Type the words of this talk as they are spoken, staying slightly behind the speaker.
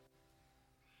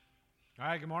All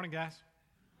right, good morning, guys.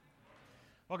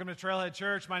 Welcome to Trailhead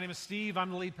Church. My name is Steve. I'm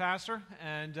the lead pastor,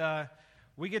 and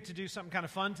we get to do something kind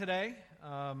of fun today.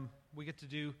 We get to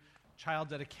do child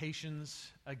dedications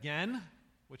again,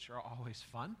 which are always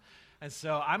fun. And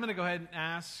so I'm going to go ahead and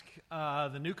ask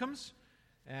the Newcombs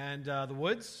and the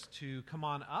Woods to come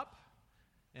on up.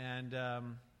 And I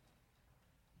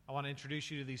want to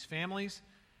introduce you to these families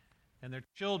and their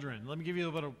children. Let me give you a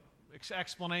little bit of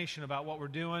explanation about what we're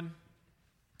doing.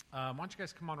 Why don't you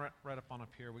guys come on right up on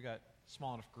up here? We got a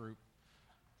small enough group.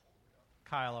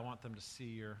 Kyle, I want them to see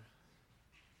your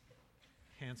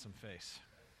handsome face.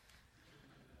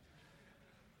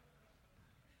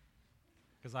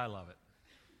 Because I love it.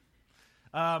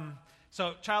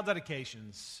 So, child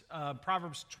dedications.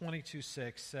 Proverbs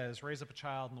 22:6 says, "Raise up a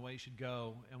child in the way he should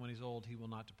go, and when he's old, he will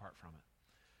not depart from it."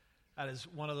 That is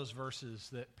one of those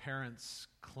verses that parents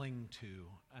cling to,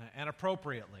 and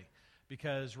appropriately,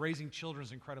 because raising children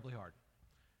is incredibly hard.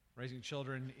 Raising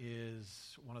children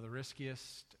is one of the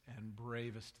riskiest and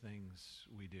bravest things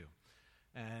we do.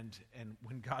 And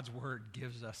when God's Word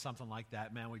gives us something like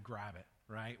that, man, we grab it,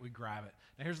 right? We grab it.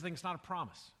 Now, here's the thing. It's not a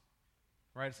promise,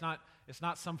 right? It's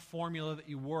not some formula that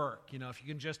you work. You know, if you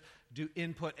can just do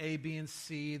input A, B, and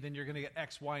C, then you're going to get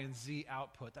X, Y, and Z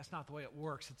output. That's not the way it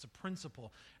works. It's a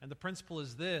principle. And the principle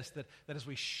is this, that as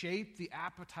we shape the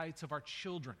appetites of our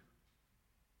children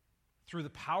through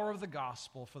the power of the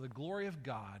gospel for the glory of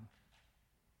God,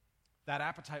 that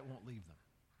appetite won't leave them.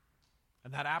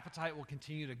 And that appetite will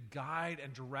continue to guide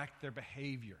and direct their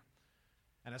behavior.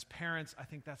 And as parents, I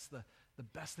think that's the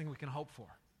best thing we can hope for.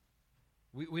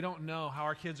 We don't know how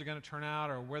our kids are going to turn out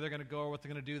or where they're going to go or what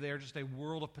they're going to do. They are just a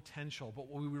world of potential. But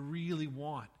what we really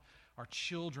want are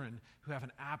children who have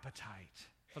an appetite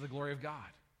for the glory of God,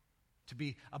 to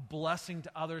be a blessing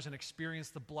to others and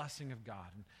experience the blessing of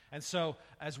God. And so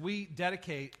as we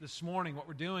dedicate this morning, what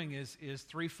we're doing is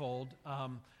threefold.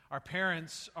 Our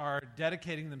parents are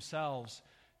dedicating themselves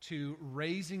to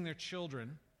raising their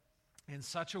children in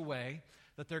such a way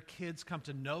that their kids come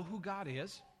to know who God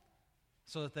is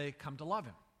so that they come to love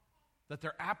Him, that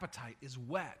their appetite is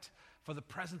whet for the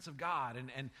presence of God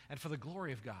and for the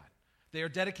glory of God. They are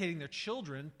dedicating their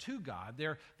children to God.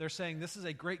 They're saying, this is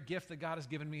a great gift that God has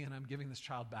given me, and I'm giving this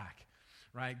child back,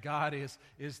 right? God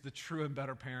is the true and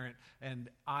better parent, and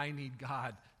I need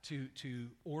God to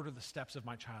order the steps of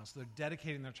my child. So they're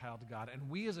dedicating their child to God. And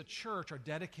we as a church are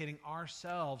dedicating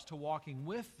ourselves to walking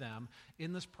with them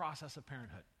in this process of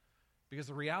parenthood. Because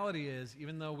the reality is,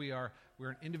 even though we're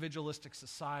an individualistic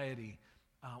society,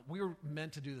 we're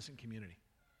meant to do this in community.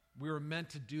 We were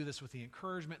meant to do this with the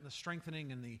encouragement and the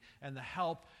strengthening and the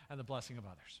help and the blessing of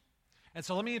others. And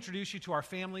so let me introduce you to our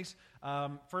families.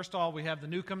 First of all, we have the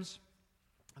Newcombs.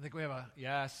 I think we have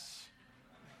yes.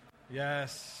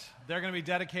 They're going to be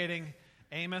dedicating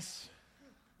Amos.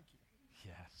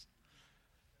 Yes.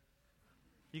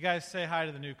 You guys say hi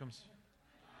to the Newcombs.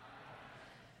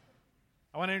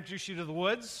 I want to introduce you to the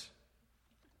Woods.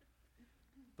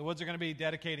 The Woods are going to be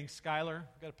dedicating Skylar.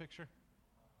 Got a picture?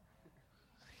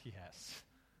 Yes.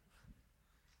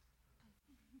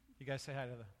 You guys say hi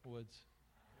to the Woods.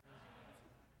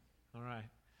 All right.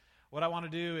 What I want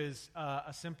to do is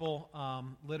a simple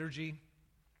liturgy,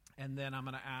 and then I'm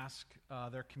going to ask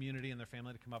their community and their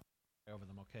family to come up and pray over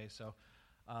them, okay? So,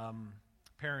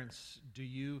 parents, do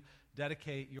you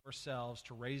dedicate yourselves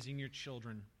to raising your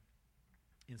children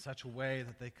in such a way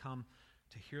that they come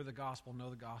to hear the gospel,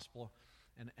 know the gospel,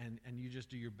 and you just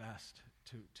do your best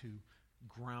to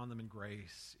ground them in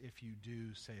grace? If you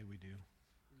do, say we do.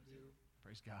 We do.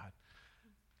 Praise God.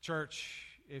 Church,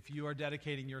 if you are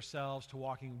dedicating yourselves to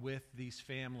walking with these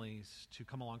families, to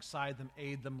come alongside them,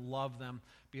 aid them, love them,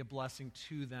 be a blessing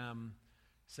to them,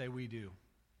 say we do.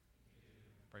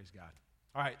 Praise God.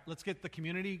 All right, let's get the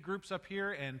community groups up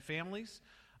here and families.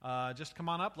 Just come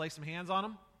on up, lay some hands on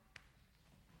them.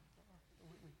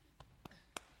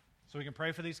 So we can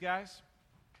pray for these guys.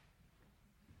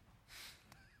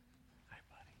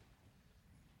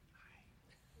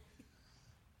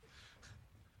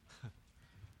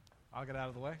 I'll get out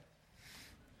of the way.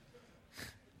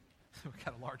 We've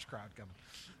got a large crowd coming.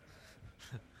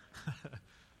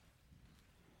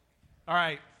 All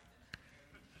right.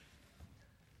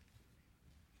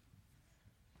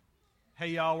 Hey,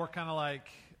 y'all, we're kind of like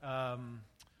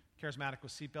charismatic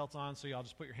with seatbelts on, so y'all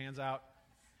just put your hands out.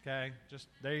 Okay? Just,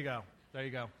 there you go. There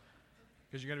you go.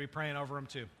 Because you're going to be praying over them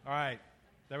too. All right.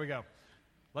 There we go.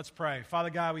 Let's pray. Father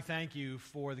God, we thank you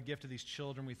for the gift of these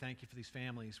children. We thank you for these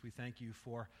families. We thank you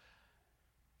for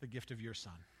the gift of your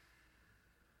Son,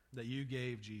 that you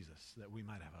gave Jesus, that we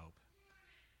might have hope,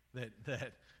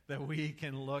 that we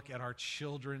can look at our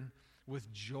children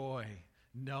with joy,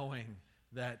 knowing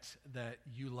that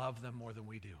you love them more than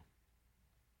we do,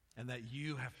 and that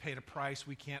you have paid a price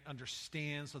we can't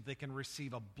understand so that they can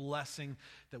receive a blessing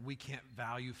that we can't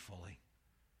value fully.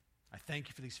 I thank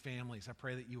you for these families. I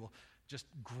pray that you will just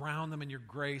ground them in your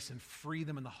grace and free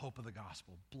them in the hope of the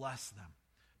gospel. Bless them.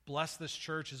 Bless this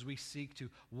church as we seek to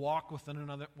walk with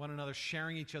one another,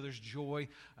 sharing each other's joy,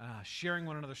 sharing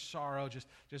one another's sorrow, just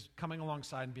coming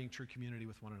alongside and being true community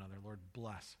with one another. Lord,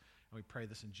 bless. And we pray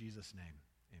this in Jesus' name.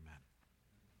 Amen.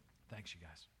 Thanks, you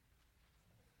guys.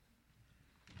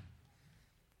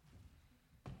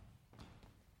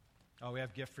 Oh, we have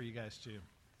a gift for you guys, too.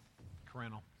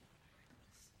 Corinal.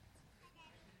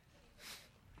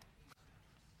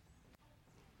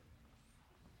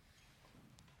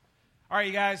 All right,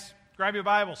 you guys, grab your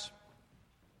Bibles.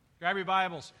 Grab your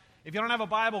Bibles. If you don't have a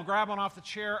Bible, grab one off the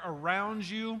chair around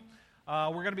you.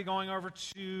 We're going to be going over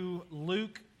to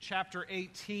Luke chapter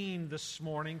 18 this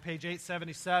morning, page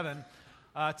 877.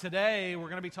 Today, we're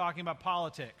going to be talking about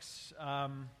politics.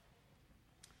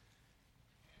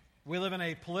 We live in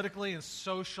a politically and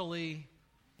socially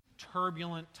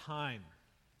turbulent time.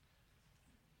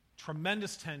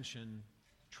 Tremendous tension,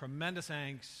 tremendous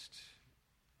angst.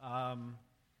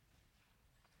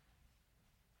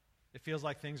 It feels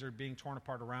like things are being torn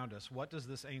apart around us. What does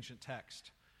this ancient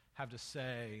text have to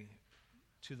say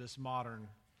to this modern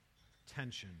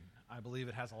tension? I believe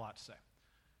it has a lot to say.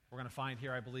 We're going to find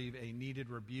here, I believe, a needed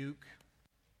rebuke,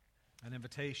 an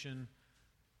invitation,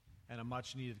 and a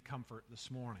much-needed comfort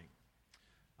this morning.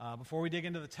 Before we dig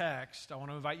into the text, I want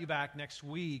to invite you back next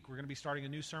week. We're going to be starting a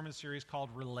new sermon series called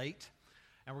Relate,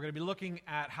 and we're going to be looking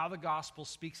at how the gospel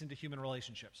speaks into human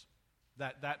relationships.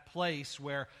 That place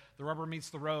where the rubber meets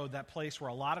the road, that place where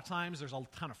a lot of times there's a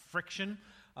ton of friction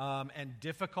and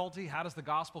difficulty. How does the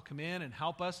gospel come in and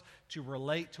help us to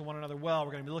relate to one another well?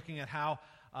 We're going to be looking at how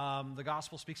the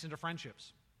gospel speaks into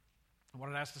friendships, and what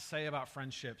it has to say about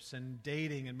friendships and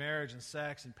dating and marriage and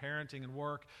sex and parenting and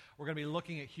work. We're going to be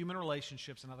looking at human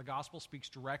relationships and how the gospel speaks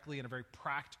directly in a very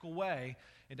practical way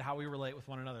into how we relate with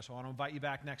one another. So I want to invite you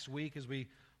back next week as we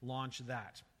launch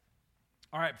that.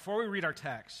 All right, before we read our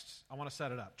text, I want to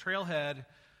set it up. Trailhead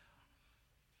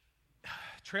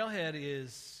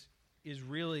is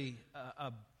really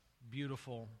a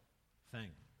beautiful thing.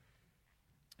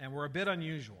 And we're a bit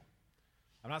unusual.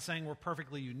 I'm not saying we're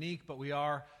perfectly unique, but we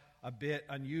are a bit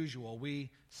unusual. We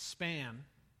span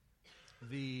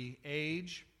the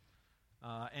age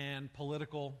and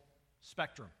political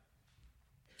spectrum.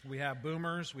 We have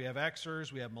boomers, we have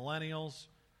Xers, we have millennials.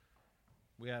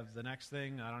 We have the next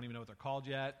thing, I don't even know what they're called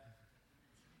yet.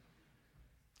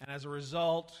 And as a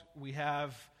result, we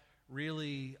have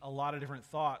really a lot of different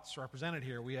thoughts represented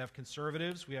here. We have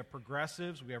conservatives, we have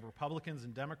progressives, we have Republicans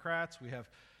and Democrats, we have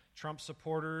Trump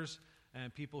supporters,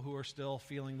 and people who are still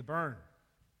feeling the burn.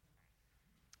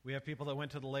 We have people that went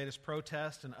to the latest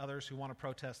protest and others who want to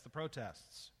protest the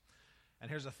protests. And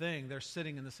here's the thing, they're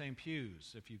sitting in the same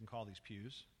pews, if you can call these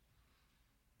pews.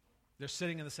 They're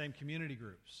sitting in the same community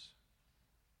groups.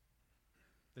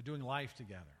 They're doing life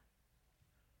together.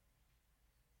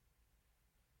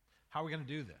 How are we going to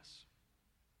do this?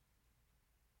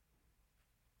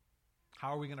 How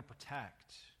are we going to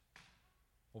protect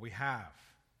what we have?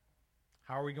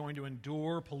 How are we going to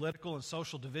endure political and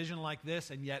social division like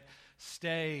this and yet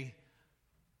stay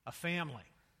a family?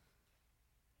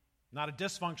 Not a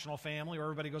dysfunctional family where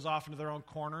everybody goes off into their own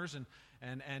corners and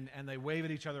they wave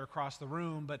at each other across the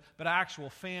room, but actual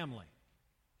family.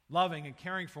 Loving and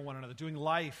caring for one another, doing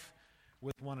life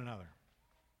with one another.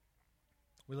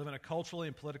 We live in a culturally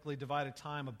and politically divided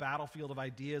time, a battlefield of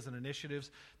ideas and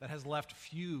initiatives that has left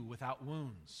few without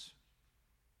wounds.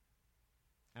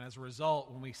 And as a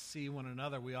result, when we see one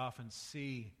another, we often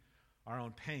see our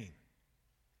own pain.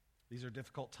 These are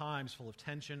difficult times full of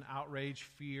tension, outrage,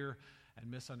 fear,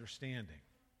 and misunderstanding.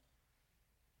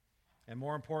 And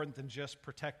more important than just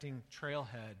protecting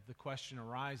Trailhead, the question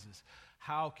arises,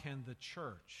 how can the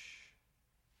church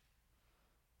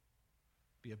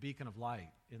be a beacon of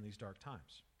light in these dark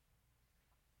times?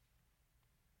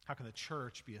 How can the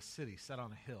church be a city set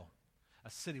on a hill,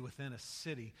 a city within a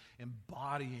city,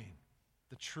 embodying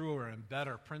the truer and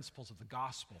better principles of the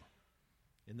gospel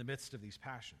in the midst of these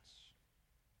passions?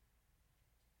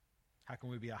 How can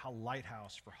we be a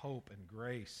lighthouse for hope and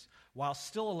grace while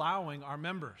still allowing our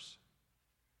members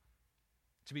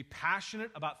to be passionate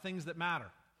about things that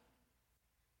matter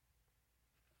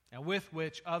and with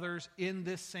which others in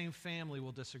this same family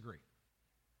will disagree?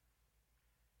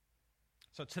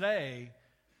 So today,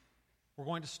 we're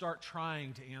going to start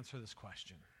trying to answer this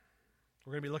question.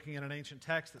 We're going to be looking at an ancient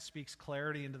text that speaks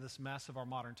clarity into this mess of our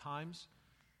modern times.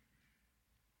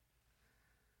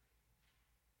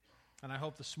 And I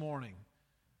hope this morning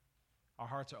our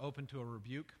hearts are open to a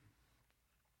rebuke,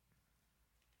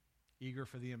 eager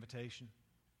for the invitation,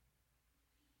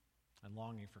 and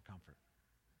longing for comfort.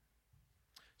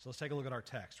 So let's take a look at our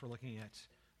text. We're looking at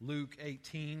Luke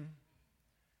 18,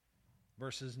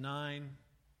 verses 9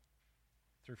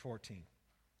 through 14.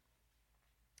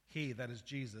 He, that is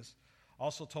Jesus,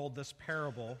 also told this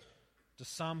parable to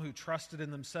some who trusted in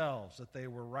themselves that they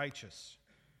were righteous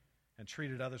and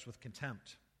treated others with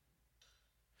contempt.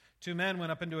 2 men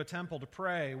went up into a temple to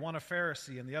pray, one a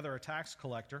Pharisee and the other a tax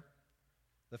collector.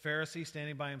 The Pharisee,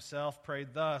 standing by himself,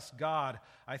 prayed thus, God,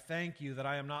 I thank you that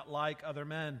I am not like other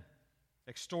men,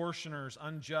 extortioners,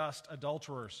 unjust,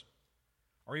 adulterers,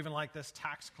 or even like this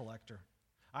tax collector.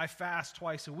 I fast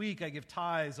twice a week, I give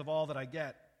tithes of all that I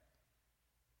get.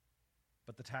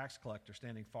 But the tax collector,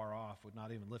 standing far off, would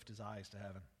not even lift his eyes to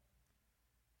heaven,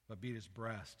 but beat his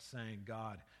breast, saying,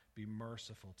 God, be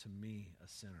merciful to me, a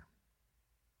sinner.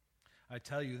 I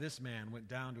tell you, this man went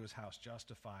down to his house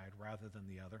justified rather than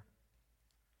the other.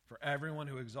 For everyone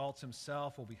who exalts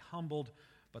himself will be humbled,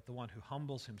 but the one who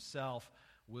humbles himself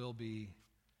will be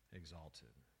exalted.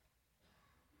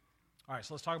 All right,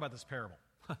 so let's talk about this parable.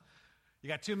 You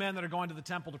got 2 men that are going to the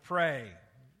temple to pray.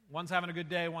 One's having a good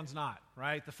day, one's not,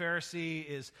 right? The Pharisee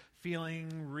is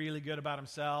feeling really good about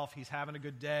himself. He's having a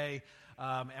good day.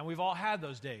 And we've all had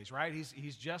those days, right?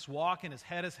 He's just walking. His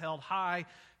head is held high.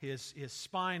 His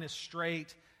spine is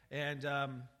straight. And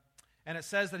it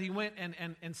says that he went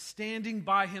and standing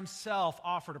by himself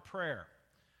offered a prayer.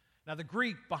 Now, the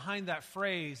Greek behind that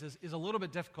phrase is a little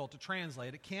bit difficult to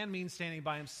translate. It can mean standing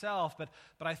by himself, but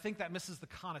I think that misses the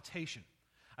connotation.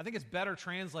 I think it's better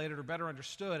translated or better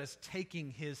understood as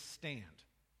taking his stand.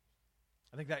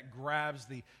 I think that grabs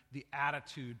the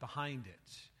attitude behind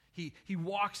it. He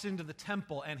walks into the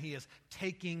temple and he is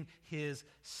taking his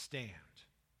stand.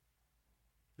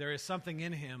 There is something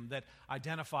in him that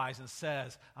identifies and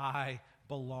says, I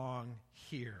belong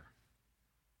here.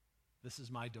 This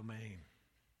is my domain.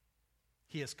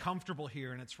 He is comfortable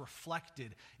here, and it's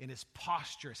reflected in his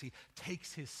posture as he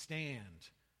takes his stand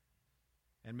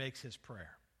and makes his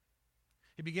prayer.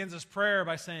 He begins his prayer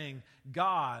by saying,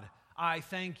 God, I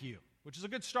thank you, which is a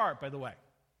good start, by the way.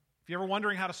 If you're ever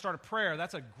wondering how to start a prayer,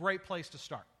 that's a great place to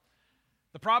start.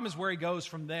 The problem is where he goes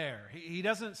from there. He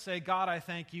doesn't say, God, I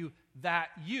thank you, that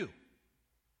you.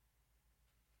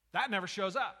 That never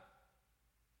shows up.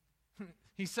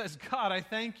 He says, God, I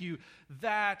thank you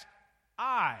that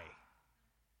I.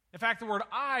 In fact, the word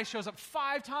I shows up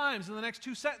 5 times in the next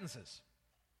 2 sentences.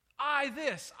 I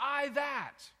this, I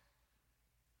that.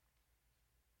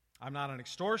 I'm not an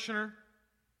extortioner.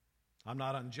 I'm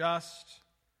not unjust.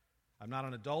 I'm not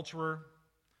an adulterer.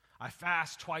 I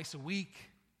fast twice a week.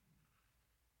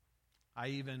 I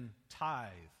even tithe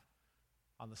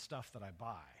on the stuff that I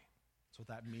buy. That's what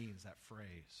that means, that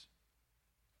phrase.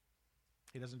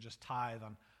 He doesn't just tithe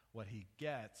on what he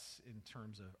gets in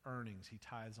terms of earnings. He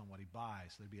tithes on what he buys.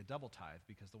 So there'd be a double tithe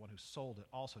because the one who sold it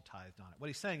also tithed on it. What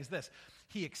he's saying is this: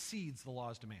 he exceeds the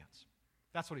law's demands.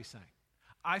 That's what he's saying.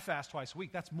 I fast twice a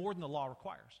week. That's more than the law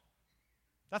requires.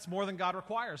 That's more than God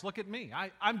requires. Look at me.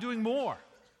 I'm doing more.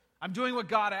 I'm doing what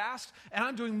God asked, and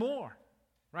I'm doing more.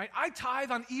 Right? I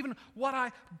tithe on even what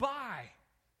I buy.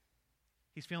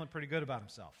 He's feeling pretty good about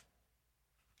himself.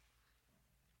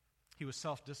 He was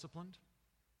self-disciplined.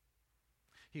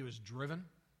 He was driven.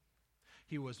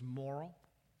 He was moral.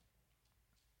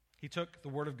 He took the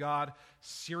Word of God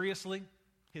seriously,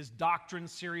 his doctrine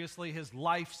seriously, his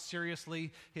life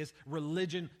seriously, his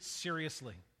religion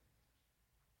seriously.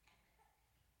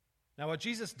 Now, what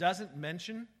Jesus doesn't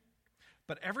mention,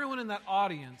 but everyone in that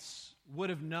audience would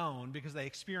have known because they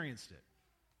experienced it.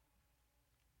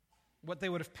 What they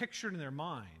would have pictured in their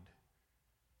mind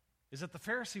is that the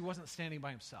Pharisee wasn't standing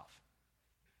by himself.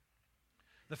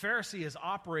 The Pharisee is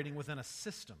operating within a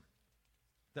system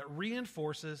that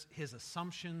reinforces his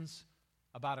assumptions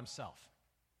about himself.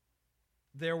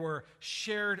 There were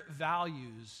shared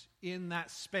values in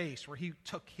that space where he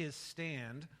took his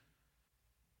stand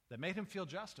that made him feel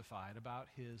justified about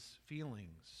his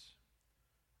feelings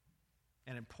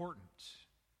and important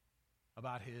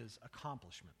about his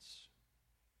accomplishments.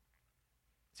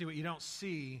 See, what you don't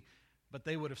see, but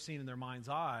they would have seen in their mind's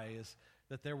eye, is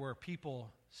that there were people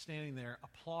standing there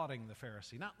applauding the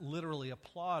Pharisee. Not literally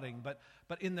applauding, but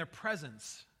in their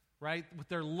presence, right? With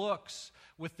their looks,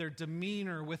 with their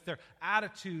demeanor, with their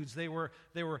attitudes. They were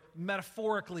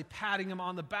metaphorically patting him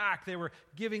on the back. They were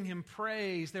giving him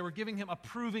praise. They were giving him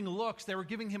approving looks. They were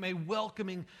giving him a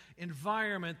welcoming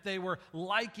environment. They were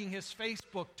liking his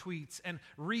Facebook tweets and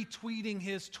retweeting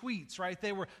his tweets, right?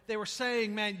 They were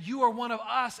saying, man, you are one of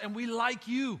us and we like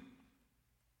you.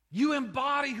 You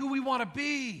embody who we want to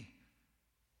be.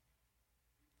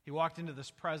 He walked into this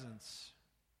presence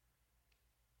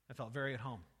and felt very at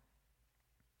home.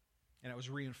 And it was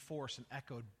reinforced and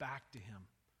echoed back to him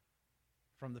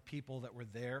from the people that were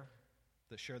there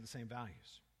that shared the same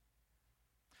values.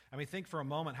 I mean, think for a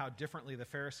moment how differently the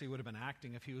Pharisee would have been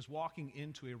acting if he was walking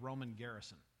into a Roman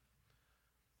garrison.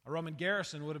 A Roman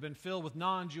garrison would have been filled with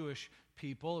non-Jewish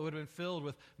people. It would have been filled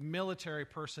with military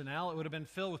personnel. It would have been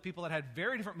filled with people that had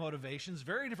very different motivations,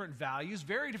 very different values,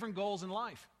 very different goals in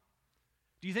life.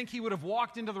 Do you think he would have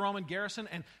walked into the Roman garrison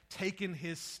and taken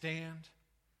his stand?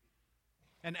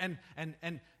 And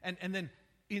then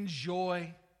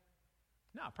enjoy?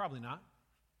 No, probably not.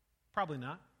 Probably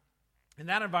not. In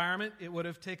that environment, it would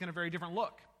have taken a very different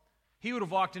look. He would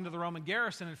have walked into the Roman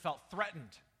garrison and felt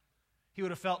threatened. He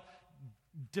would have felt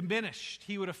diminished.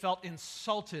 He would have felt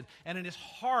insulted. And in his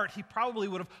heart, he probably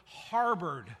would have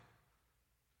harbored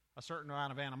a certain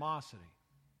amount of animosity,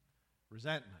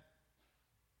 resentment,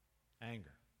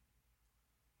 anger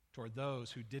toward those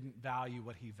who didn't value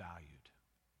what he valued,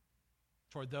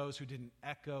 toward those who didn't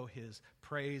echo his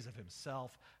praise of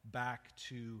himself back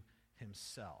to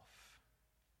himself.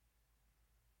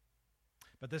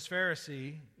 But this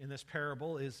Pharisee in this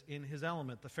parable is in his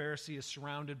element. The Pharisee is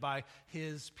surrounded by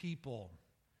his people.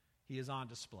 He is on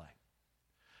display.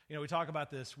 You know, we talk about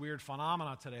this weird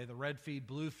phenomenon today, the red feed,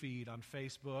 blue feed on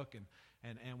Facebook,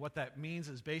 and what that means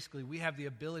is basically we have the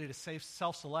ability to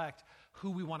self-select who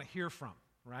we want to hear from,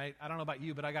 right? I don't know about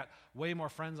you, but I got way more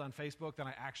friends on Facebook than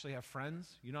I actually have friends.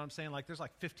 You know what I'm saying? Like there's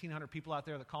like 1,500 people out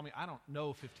there that call me. I don't know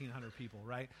 1,500 people,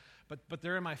 right? But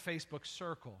they're in my Facebook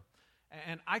circle.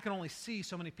 And I can only see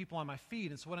so many people on my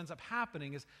feed. And so what ends up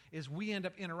happening is we end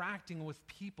up interacting with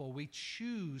people. We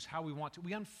choose how we want to.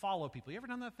 We unfollow people. You ever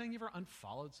done that thing? You ever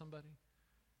unfollowed somebody?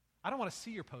 I don't want to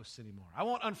see your posts anymore. I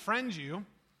won't unfriend you,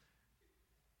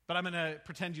 but I'm going to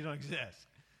pretend you don't exist.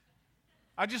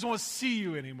 I just won't see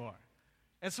you anymore.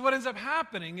 And so what ends up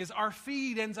happening is our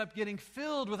feed ends up getting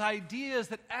filled with ideas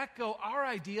that echo our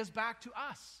ideas back to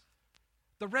us.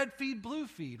 The red feed, blue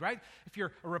feed, right? If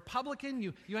you're a Republican,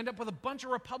 you end up with a bunch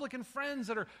of Republican friends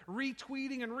that are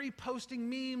retweeting and reposting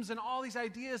memes and all these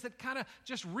ideas that kind of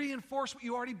just reinforce what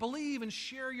you already believe and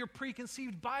share your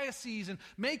preconceived biases and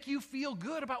make you feel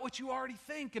good about what you already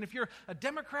think. And if you're a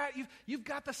Democrat, you've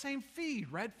got the same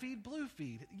feed, red feed, blue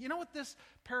feed. You know what this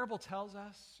parable tells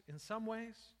us in some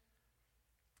ways?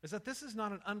 Is that this is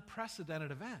not an unprecedented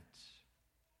event.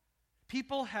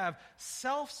 People have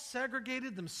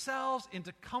self-segregated themselves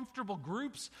into comfortable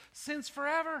groups since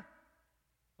forever.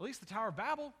 At least the Tower of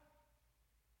Babel.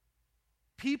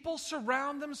 People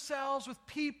surround themselves with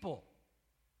people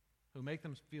who make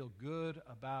them feel good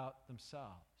about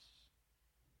themselves.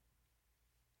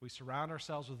 We surround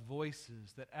ourselves with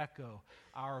voices that echo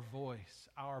our voice,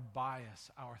 our bias,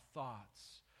 our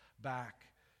thoughts back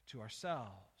to ourselves.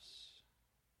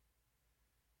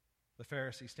 The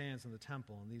Pharisee stands in the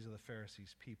temple, and these are the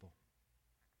Pharisee's people.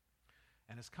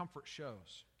 And his comfort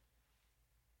shows.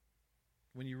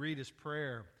 When you read his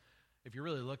prayer, if you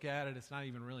really look at it, it's not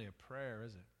even really a prayer,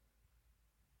 is it?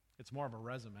 It's more of a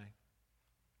resume.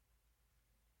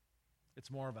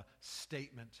 It's more of a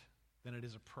statement than it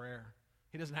is a prayer.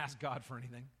 He doesn't ask God for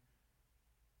anything.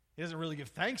 He doesn't really give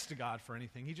thanks to God for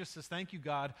anything. He just says, thank you,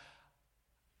 God,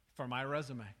 for my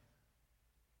resume.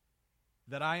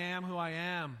 That I am who I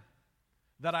am.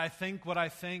 That I think what I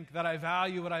think, that I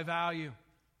value what I value.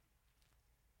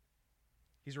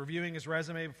 He's reviewing his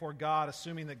resume before God,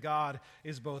 assuming that God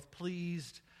is both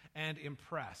pleased and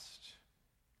impressed.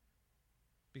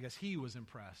 Because he was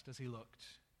impressed as he looked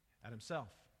at himself.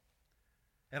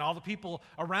 And all the people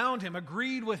around him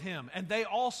agreed with him, and they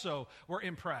also were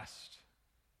impressed.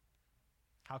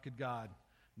 How could God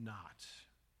not?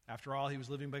 After all, he was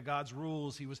living by God's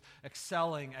rules. He was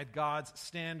excelling at God's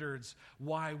standards.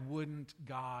 Why wouldn't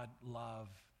God love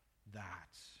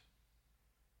that?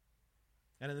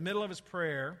 And in the middle of his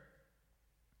prayer,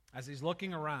 as he's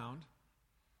looking around,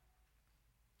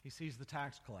 he sees the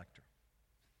tax collector.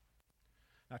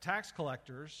 Now, tax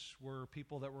collectors were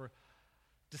people that were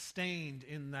disdained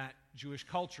in that Jewish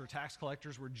culture. Tax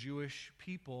collectors were Jewish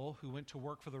people who went to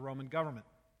work for the Roman government.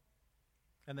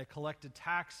 And they collected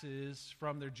taxes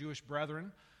from their Jewish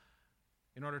brethren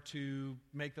in order to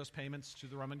make those payments to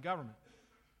the Roman government.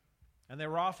 And they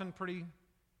were often pretty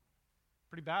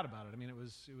bad about it. I mean, it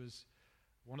was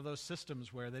one of those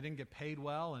systems where they didn't get paid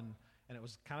well, and it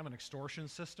was kind of an extortion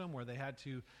system where they had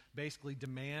to basically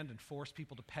demand and force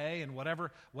people to pay, and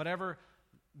whatever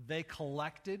they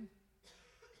collected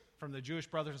from the Jewish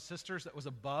brothers and sisters that was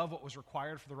above what was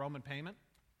required for the Roman payment,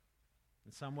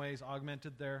 in some ways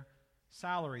augmented their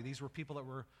salary. These were people that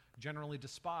were generally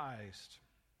despised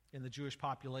in the Jewish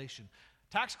population.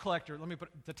 Tax collector,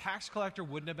 the tax collector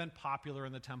wouldn't have been popular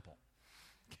in the temple.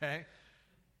 Okay?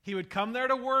 He would come there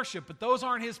to worship, but those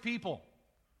aren't his people.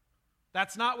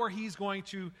 That's not where he's going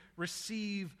to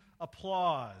receive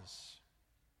applause.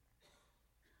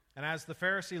 And as the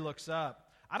Pharisee looks up,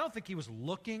 I don't think he was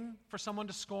looking for someone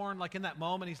to scorn. Like in that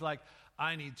moment, he's like,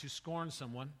 I need to scorn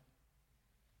someone.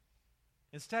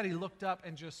 Instead, he looked up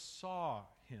and just saw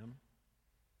him.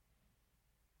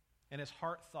 And his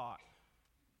heart thought,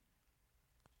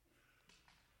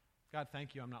 God,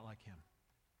 thank you, I'm not like him.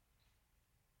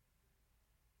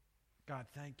 God,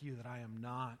 thank you that I am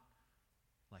not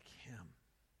like him.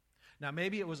 Now,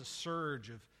 maybe it was a surge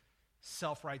of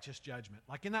self-righteous judgment.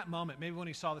 Like in that moment, maybe when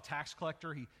he saw the tax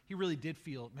collector, he really did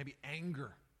feel maybe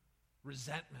anger,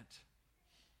 resentment.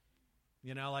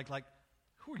 You know, like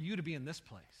who are you to be in this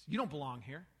place? You don't belong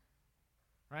here,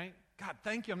 right? God,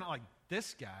 thank you, I'm not like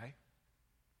this guy.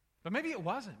 But maybe it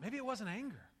wasn't. Maybe it wasn't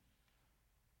anger.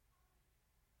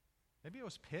 Maybe it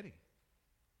was pity.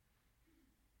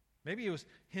 Maybe it was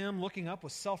him looking up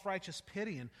with self-righteous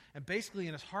pity and basically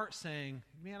in his heart saying,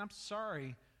 man, I'm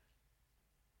sorry,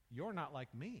 you're not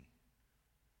like me.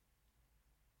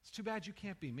 It's too bad you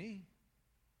can't be me.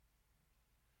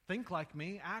 Think like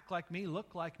me, act like me,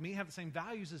 look like me, have the same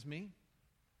values as me.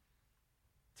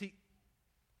 See,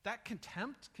 that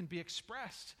contempt can be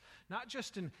expressed not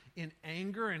just in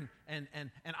anger and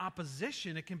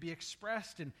opposition, it can be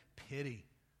expressed in pity,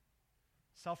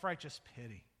 self-righteous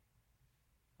pity.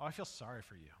 Oh, I feel sorry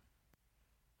for you.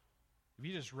 If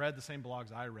you just read the same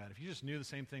blogs I read, if you just knew the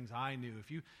same things I knew,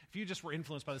 if you just were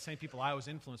influenced by the same people I was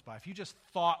influenced by, if you just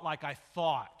thought like I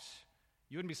thought,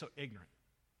 you wouldn't be so ignorant,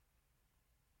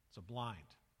 so blind.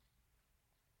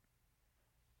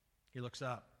 He looks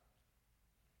up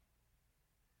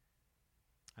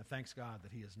and thanks God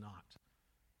that he is not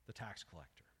the tax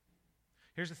collector.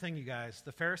 Here's the thing, you guys.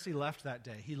 The Pharisee left that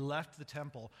day. He left the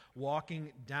temple,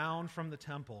 walking down from the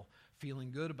temple,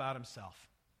 feeling good about himself.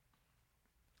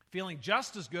 Feeling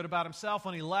just as good about himself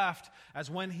when he left as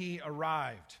when he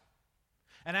arrived.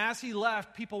 And as he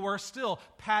left, people were still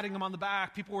patting him on the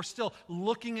back. People were still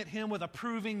looking at him with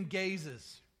approving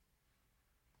gazes.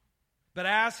 But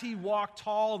as he walked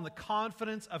tall in the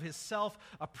confidence of his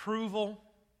self-approval,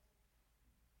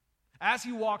 as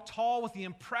he walked tall with the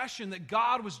impression that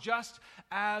God was just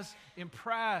as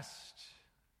impressed,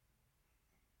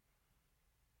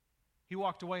 he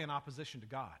walked away in opposition to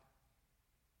God.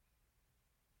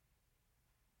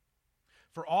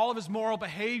 For all of his moral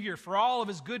behavior, for all of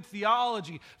his good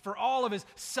theology, for all of his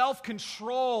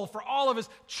self-control, for all of his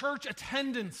church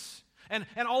attendance, and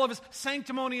all of his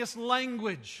sanctimonious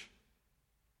language,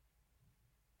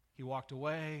 he walked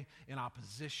away in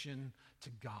opposition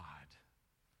to God.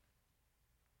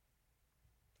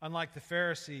 Unlike the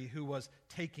Pharisee who was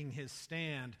taking his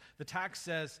stand, the text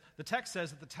says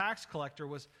that the tax collector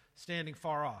was standing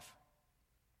far off.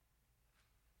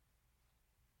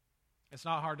 It's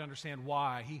not hard to understand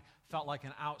why. He felt like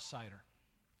an outsider,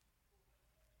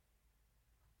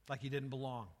 like he didn't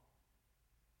belong.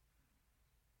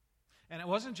 And it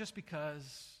wasn't just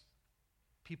because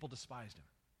people despised him,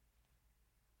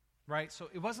 right? So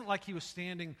it wasn't like he was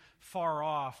standing far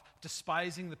off,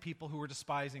 despising the people who were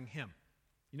despising him.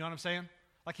 You know what I'm saying?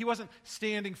 Like he wasn't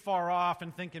standing far off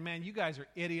and thinking, man, you guys are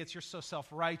idiots, you're so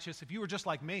self-righteous. If you were just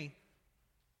like me,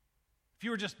 if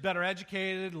you were just better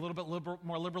educated, a little bit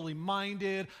more liberally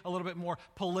minded, a little bit more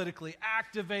politically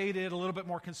activated, a little bit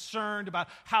more concerned about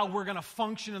how we're going to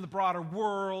function in the broader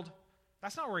world.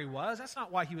 That's not where he was. That's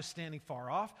not why he was standing far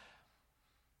off.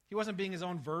 He wasn't being his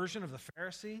own version of the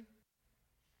Pharisee.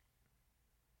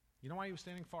 You know why he was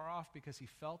standing far off? Because he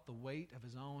felt the weight of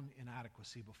his own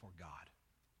inadequacy before God.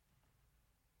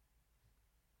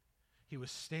 He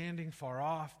was standing far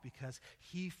off because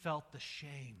he felt the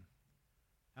shame,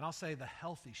 and I'll say the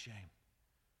healthy shame,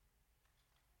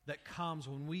 that comes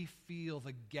when we feel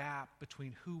the gap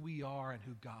between who we are and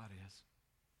who God is.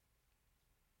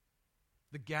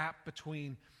 The gap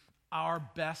between our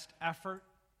best effort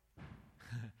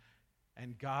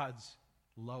and God's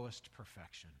lowest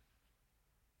perfection.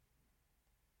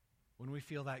 When we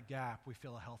feel that gap, we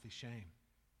feel a healthy shame.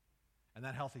 And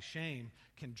that healthy shame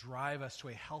can drive us to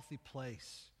a healthy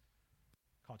place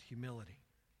called humility.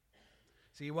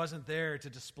 See, he wasn't there to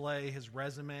display his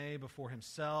resume before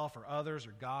himself or others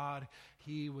or God.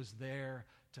 He was there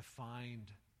to find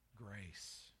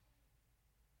grace.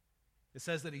 It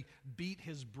says that he beat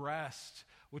his breast,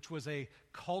 which was a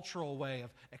cultural way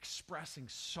of expressing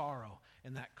sorrow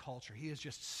in that culture. He is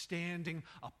just standing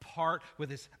apart with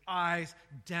his eyes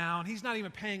down. He's not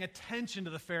even paying attention to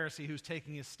the Pharisee who's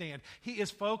taking his stand. He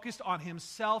is focused on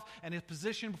himself and his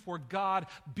position before God,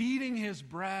 beating his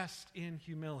breast in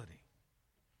humility.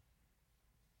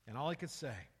 And all he could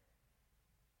say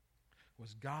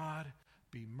was, "God,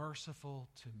 be merciful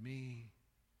to me,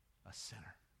 a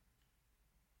sinner."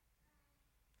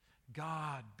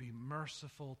 God, be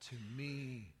merciful to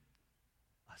me,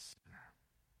 a sinner.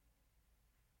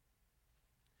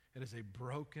 It is a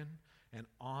broken and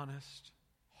honest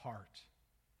heart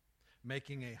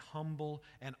making a humble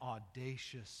and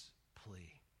audacious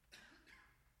plea.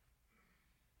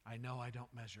 I know I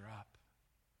don't measure up,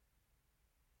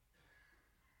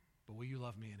 but will you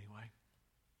love me anyway?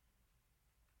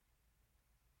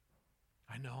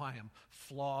 I know I am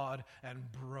flawed and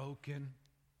broken,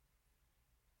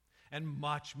 and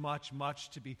much, much,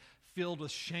 much to be filled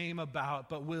with shame about,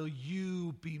 but will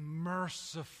you be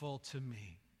merciful to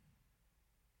me?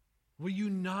 Will you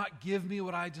not give me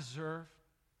what I deserve?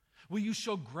 Will you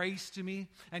show grace to me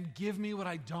and give me what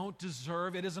I don't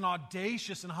deserve? It is an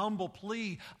audacious and humble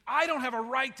plea. I don't have a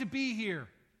right to be here,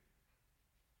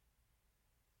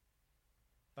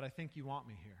 but I think you want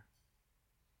me here.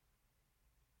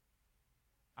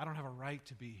 I don't have a right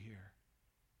to be here.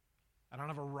 I don't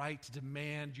have a right to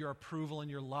demand your approval and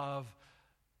your love.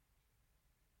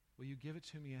 Will you give it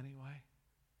to me anyway?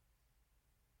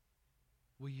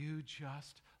 Will you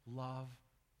just love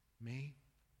me?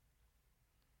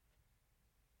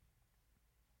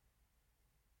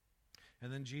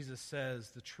 And then Jesus says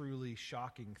the truly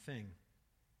shocking thing.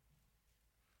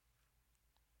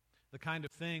 The kind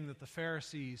of thing that the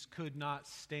Pharisees could not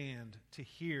stand to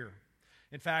hear.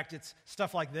 In fact, it's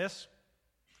stuff like this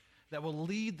that will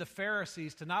lead the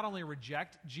Pharisees to not only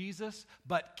reject Jesus,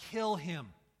 but kill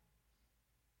him,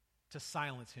 to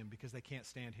silence him because they can't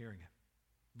stand hearing it.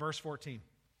 Verse 14.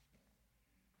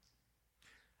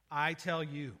 I tell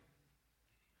you,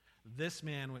 this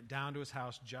man went down to his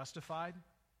house justified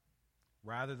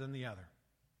rather than the other.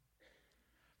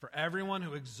 For everyone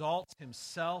who exalts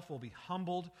himself will be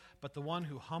humbled, but the one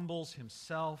who humbles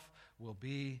himself will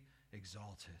be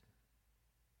exalted.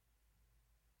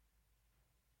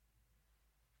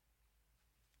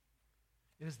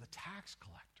 It is the tax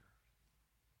collector,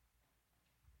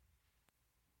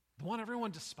 the one everyone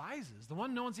despises, the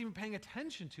one no one's even paying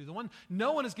attention to, the one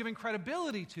no one is giving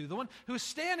credibility to, the one who is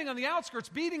standing on the outskirts,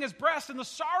 beating his breast in the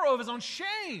sorrow of his own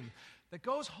shame, that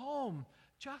goes home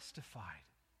justified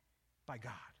by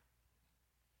God,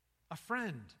 a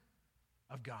friend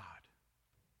of God.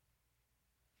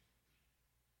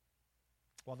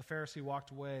 While the Pharisee walked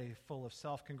away full of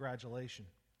self-congratulation,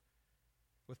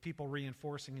 with people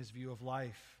reinforcing his view of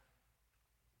life,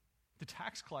 the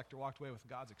tax collector walked away with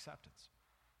God's acceptance.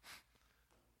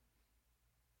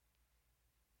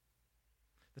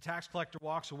 The tax collector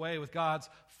walks away with God's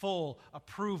full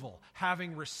approval,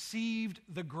 having received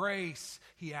the grace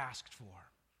he asked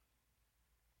for.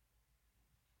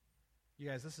 You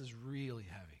guys, this is really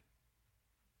heavy.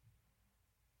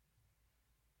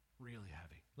 Really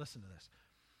heavy. Listen to this.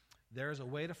 There is a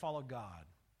way to follow God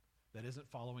that isn't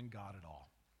following God at all.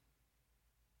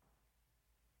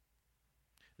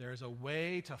 There is a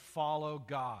way to follow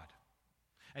God.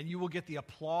 And you will get the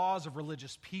applause of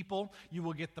religious people. You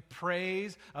will get the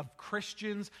praise of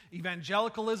Christians.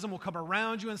 Evangelicalism will come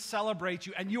around you and celebrate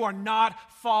you, and you are not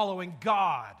following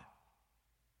God.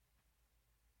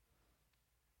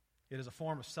 It is a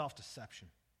form of self-deception.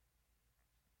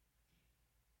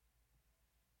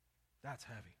 That's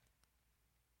heavy.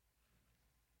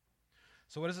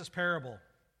 So what does this parable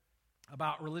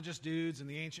about religious dudes in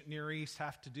the ancient Near East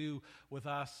have to do with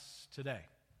us today?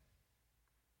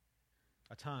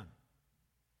 A ton.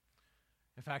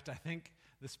 In fact, I think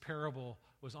this parable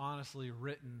was honestly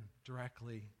written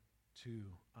directly to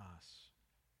us.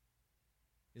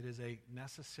 It is a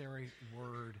necessary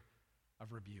word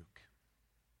of rebuke.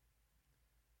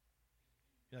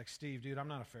 You're like, Steve, dude, I'm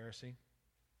not a Pharisee.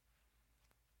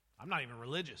 I'm not even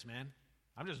religious, man.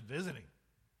 I'm just visiting.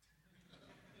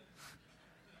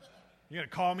 You're going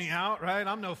to call me out, right?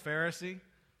 I'm no Pharisee.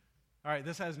 All right,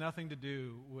 this has nothing to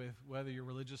do with whether you're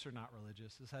religious or not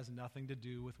religious. This has nothing to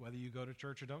do with whether you go to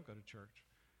church or don't go to church.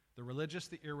 The religious,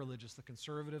 the irreligious, the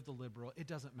conservative, the liberal, it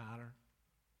doesn't matter.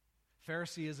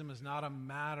 Phariseeism is not a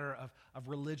matter of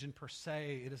religion per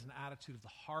se. It is an attitude of the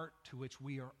heart to which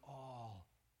we are all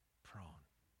prone.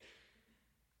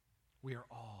 We are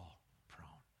all prone.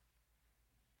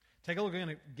 Take a look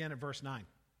again at verse 9.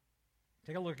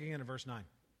 Take a look again at verse 9.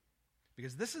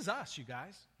 Because this is us, you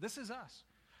guys. This is us.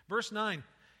 Verse 9,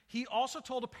 he also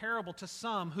told a parable to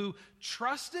some who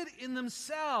trusted in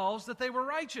themselves that they were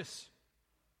righteous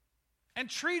and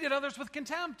treated others with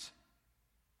contempt.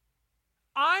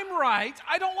 I'm right,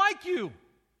 I don't like you.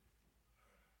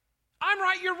 I'm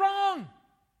right, you're wrong.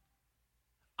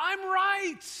 I'm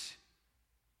right.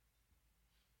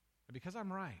 But because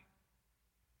I'm right,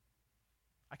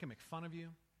 I can make fun of you.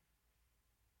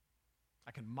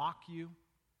 I can mock you.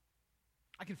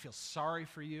 I can feel sorry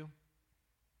for you.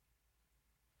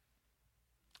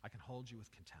 I can hold you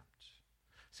with contempt.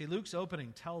 See, Luke's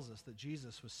opening tells us that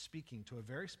Jesus was speaking to a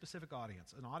very specific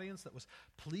audience, an audience that was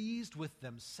pleased with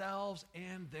themselves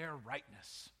and their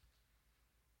rightness.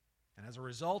 And as a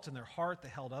result, in their heart, they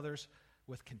held others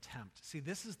with contempt. See,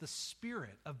 this is the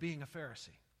spirit of being a Pharisee.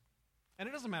 And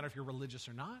it doesn't matter if you're religious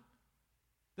or not.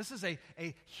 This is a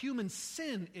human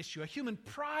sin issue, a human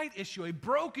pride issue, a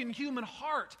broken human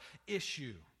heart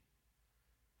issue.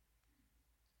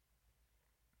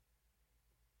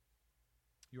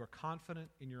 You are confident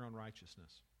in your own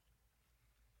righteousness,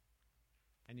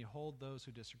 and you hold those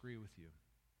who disagree with you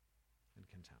in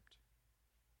contempt.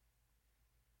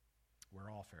 We're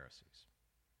all Pharisees.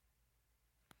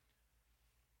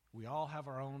 We all have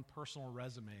our own personal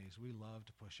resumes we love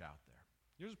to push out there.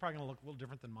 Yours is probably going to look a little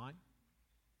different than mine.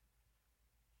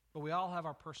 But we all have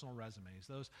our personal resumes,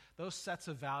 those sets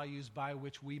of values by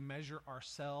which we measure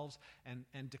ourselves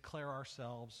and declare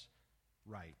ourselves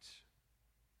right.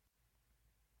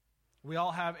 We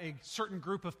all have a certain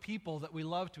group of people that we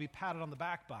love to be patted on the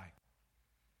back by.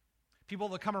 People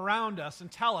that come around us and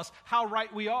tell us how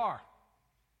right we are,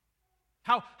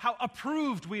 how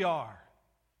approved we are.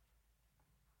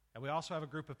 And we also have a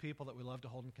group of people that we love to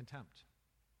hold in contempt.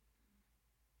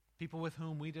 People with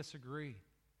whom we disagree.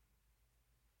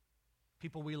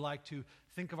 People we like to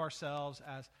think of ourselves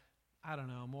as,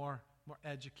 more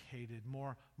educated,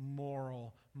 more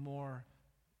moral, more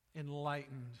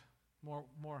enlightened, more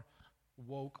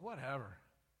woke, whatever.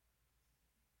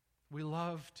 We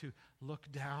love to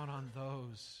look down on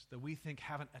those that we think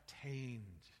haven't attained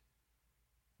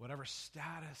whatever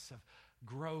status of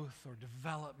growth or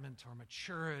development or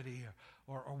maturity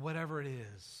or whatever it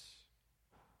is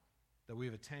that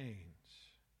we've attained.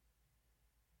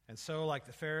 And so, like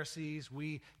the Pharisees,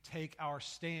 we take our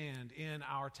stand in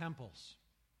our temples,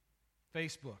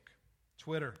 Facebook,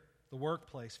 Twitter, the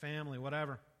workplace, family,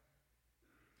 whatever.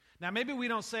 Now, maybe we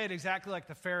don't say it exactly like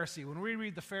the Pharisee. When we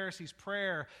read the Pharisee's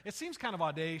prayer, it seems kind of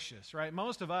audacious, right?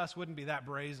 Most of us wouldn't be that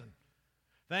brazen.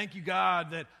 Thank you,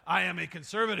 God, that I am a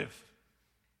conservative.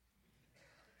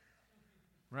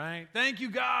 Right? Thank you,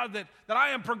 God, that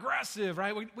I am progressive,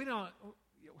 right?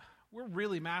 We're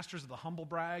really masters of the humble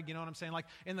brag, you know what I'm saying? Like,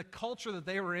 in the culture that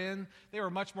they were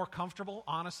much more comfortable,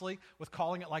 honestly, with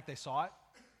calling it like they saw it.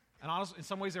 And honestly, in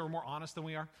some ways, they were more honest than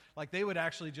we are. Like, they would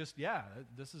actually just,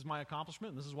 this is my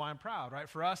accomplishment, and this is why I'm proud, right?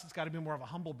 For us, it's got to be more of a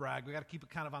humble brag. We got to keep it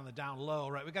kind of on the down low,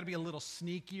 right? We got to be a little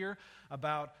sneakier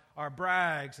about our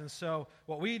brags. And so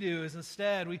what we do is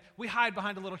instead, we hide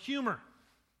behind a little humor.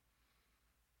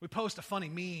 We post a funny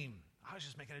meme. I was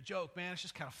just making a joke, man. It's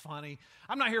just kind of funny.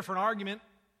 I'm not here for an argument,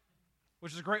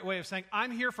 which is a great way of saying,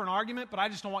 I'm here for an argument, but I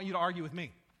just don't want you to argue with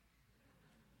me.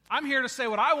 I'm here to say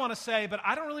what I want to say, but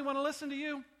I don't really want to listen to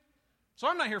you. So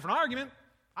I'm not here for an argument.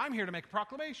 I'm here to make a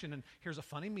proclamation, and here's a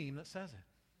funny meme that says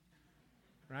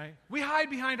it. Right? We hide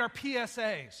behind our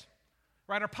PSAs,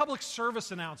 right? Our public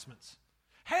service announcements.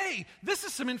 Hey, this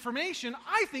is some information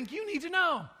I think you need to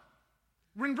know.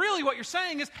 When really what you're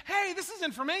saying is, hey, this is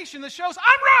information that shows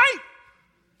I'm right,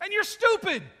 and you're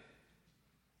stupid.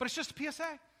 But it's just a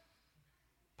PSA.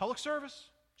 Public service,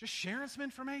 just sharing some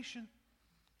information.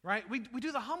 Right? We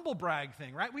do the humble brag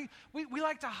thing, right? We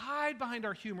like to hide behind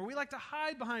our humor. We like to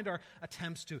hide behind our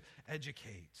attempts to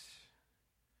educate.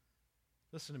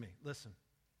 Listen to me. Listen.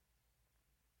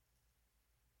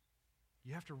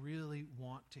 You have to really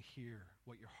want to hear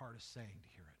what your heart is saying to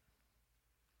hear it.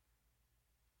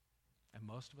 And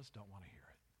most of us don't want to hear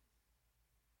it.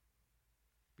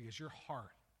 Because your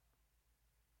heart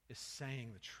is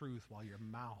saying the truth while your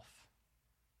mouth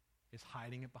is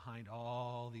hiding it behind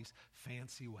all these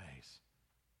fancy ways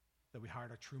that we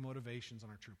hide our true motivations and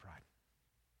our true pride.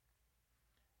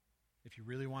 If you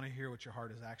really want to hear what your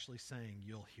heart is actually saying,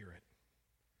 you'll hear it.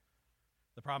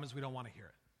 The problem is we don't want to hear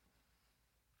it.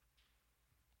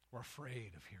 We're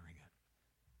afraid of hearing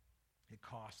it. It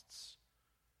costs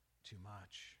too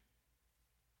much.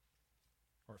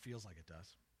 Or it feels like it does.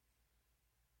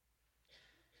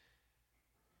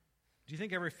 Do you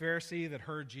think every Pharisee that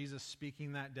heard Jesus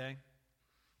speaking that day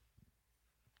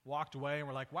walked away and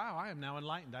were like, wow, I am now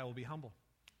enlightened. I will be humble?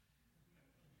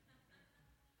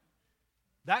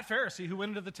 That Pharisee who went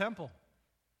into the temple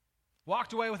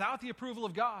walked away without the approval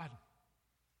of God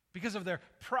because of their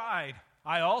pride.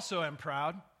 I also am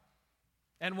proud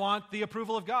and want the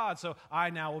approval of God, so I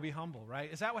now will be humble,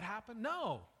 right? Is that what happened?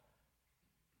 No.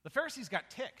 The Pharisees got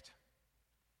ticked.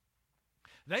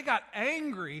 They got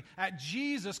angry at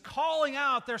Jesus calling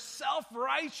out their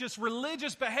self-righteous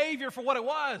religious behavior for what it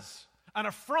was, an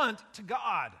affront to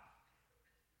God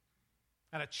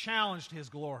and a challenge to his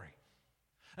glory,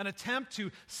 an attempt to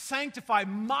sanctify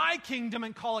my kingdom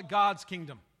and call it God's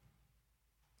kingdom,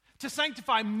 to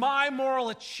sanctify my moral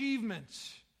achievement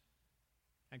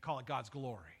and call it God's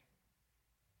glory,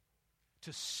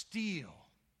 to steal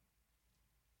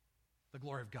the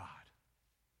glory of God,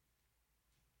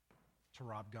 to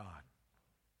rob God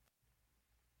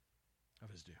of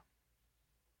his due.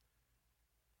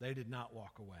 They did not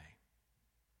walk away,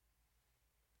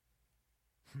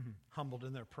 humbled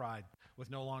in their pride, with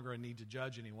no longer a need to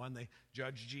judge anyone. They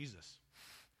judged Jesus.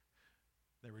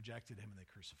 They rejected him and they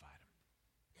crucified him.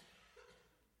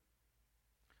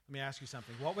 Let me ask you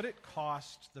something. What would it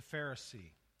cost the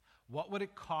Pharisee? What would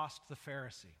it cost the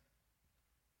Pharisee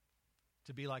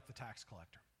to be like the tax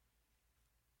collector?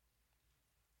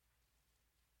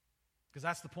 Because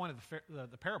that's the point of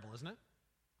the parable, isn't it?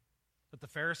 That the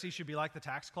Pharisee should be like the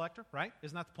tax collector, right?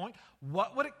 Isn't that the point?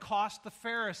 What would it cost the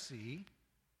Pharisee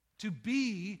to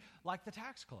be like the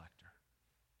tax collector?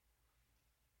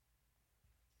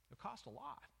 It would cost a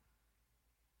lot.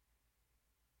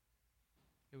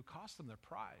 It would cost them their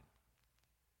pride.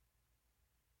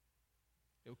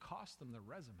 It would cost them their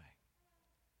resume.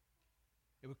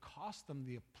 It would cost them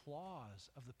the applause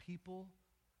of the people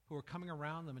who are coming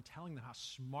around them and telling them how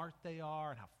smart they are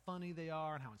and how funny they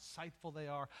are and how insightful they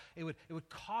are. It would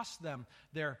cost them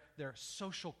their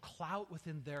social clout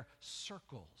within their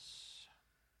circles.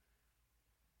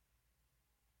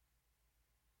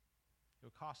 It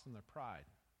would cost them their pride,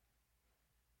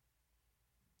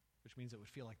 which means it would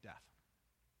feel like death.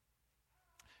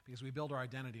 Because we build our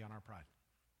identity on our pride.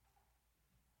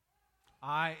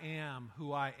 I am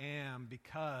who I am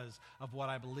because of what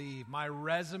I believe. My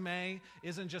resume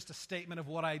isn't just a statement of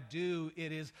what I do.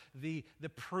 It is the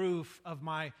proof of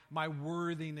my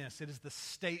worthiness. It is the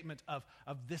statement of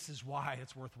this is why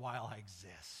it's worthwhile I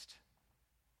exist.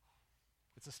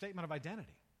 It's a statement of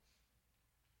identity.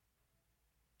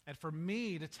 And for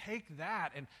me to take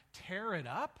that and tear it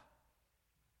up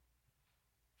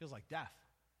feels like death.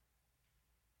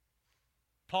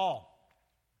 Paul,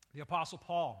 the Apostle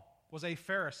Paul, was a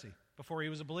Pharisee before he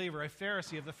was a believer, a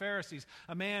Pharisee of the Pharisees,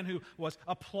 a man who was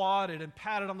applauded and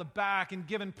patted on the back and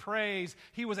given praise.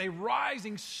 He was a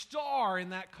rising star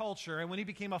in that culture. And when he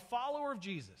became a follower of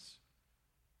Jesus,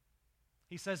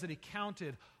 he says that he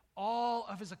counted all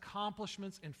of his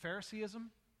accomplishments in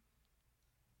Phariseeism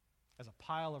as a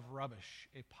pile of rubbish,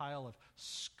 a pile of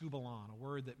skubalon, a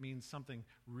word that means something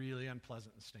really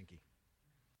unpleasant and stinky.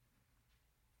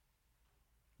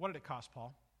 What did it cost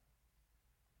Paul?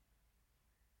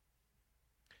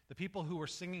 The people who were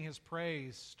singing his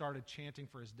praise started chanting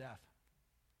for his death.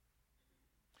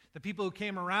 The people who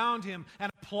came around him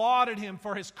and applauded him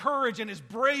for his courage and his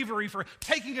bravery, for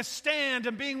taking a stand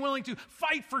and being willing to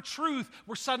fight for truth,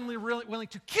 were suddenly really willing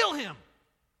to kill him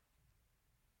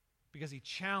because he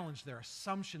challenged their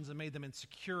assumptions and made them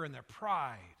insecure in their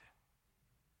pride.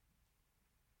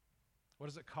 What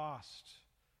does it cost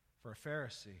for a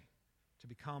Pharisee to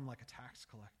become like a tax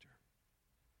collector?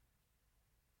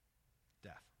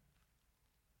 Death.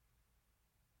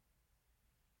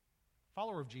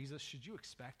 Follower of Jesus, should you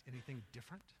expect anything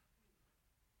different?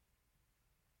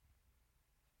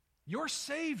 Your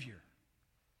Savior,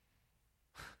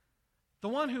 the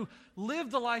one who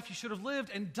lived the life you should have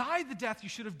lived and died the death you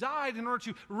should have died in order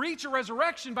to reach a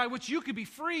resurrection by which you could be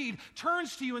freed,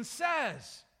 turns to you and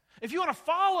says, if you want to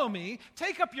follow me,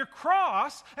 take up your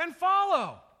cross and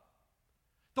follow.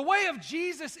 The way of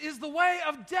Jesus is the way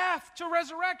of death to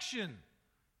resurrection.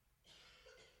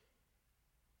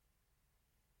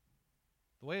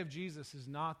 The way of Jesus is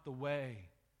not the way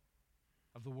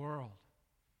of the world,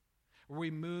 where we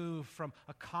move from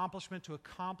accomplishment to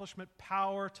accomplishment,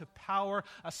 power to power,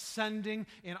 ascending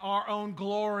in our own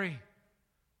glory.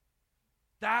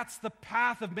 That's the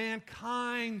path of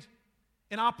mankind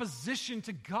in opposition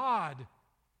to God.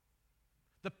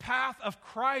 The path of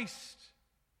Christ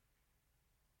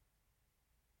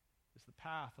is the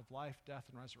path of life, death,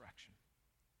 and resurrection.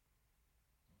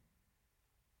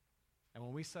 And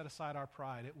when we set aside our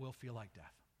pride, it will feel like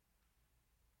death.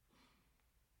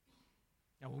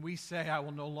 And when we say, I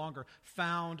will no longer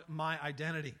found my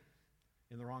identity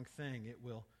in the wrong thing, it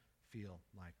will feel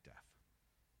like death.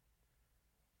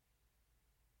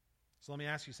 So let me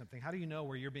ask you something. How do you know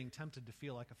where you're being tempted to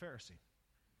feel like a Pharisee?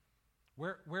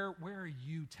 Where are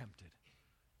you tempted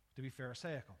to be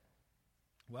Pharisaical?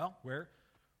 Well, where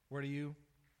do you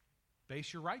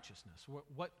base your righteousness?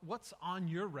 What's on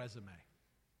your resume?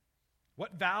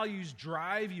 What values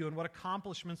drive you and what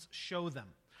accomplishments show them?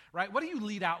 Right? What do you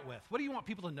lead out with? What do you want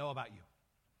people to know about you?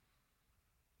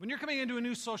 When you're coming into a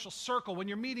new social circle, when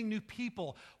you're meeting new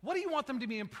people, what do you want them to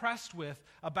be impressed with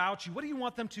about you? What do you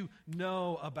want them to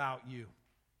know about you?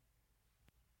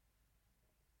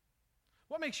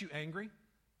 What makes you angry?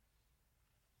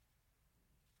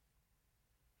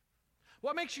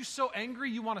 What makes you so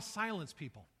angry you want to silence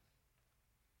people?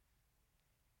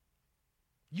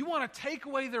 You want to take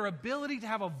away their ability to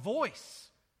have a voice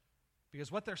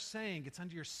because what they're saying gets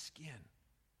under your skin.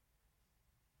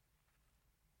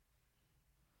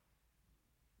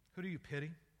 Who do you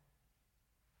pity?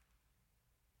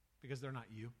 Because they're not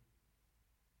you.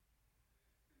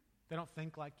 They don't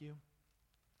think like you.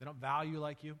 They don't value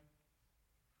like you.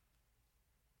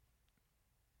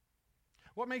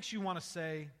 What makes you want to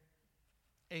say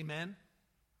amen?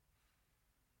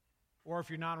 Or if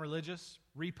you're non-religious,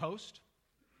 repost.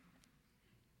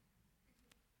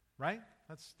 Right?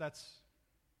 That's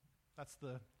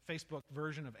the Facebook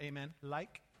version of amen.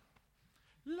 Like,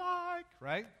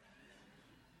 right?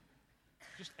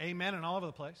 Just amen and all over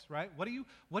the place, right? What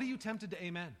are you tempted to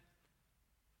amen?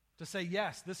 To say,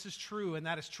 yes, this is true, and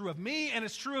that is true of me, and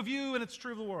it's true of you, and it's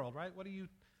true of the world, right?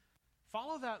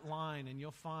 Follow that line, and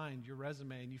you'll find your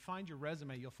resume. And you find your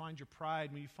resume, you'll find your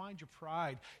pride. When you find your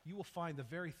pride, you will find the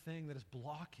very thing that is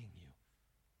blocking you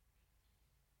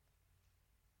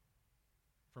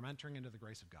from entering into the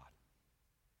grace of God.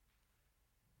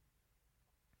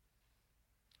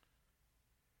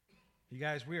 You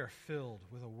guys, we are filled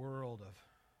with a world of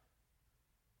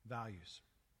values.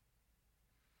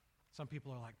 Some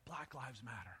people are like, Black Lives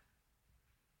Matter.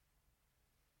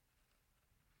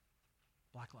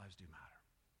 Black lives do matter.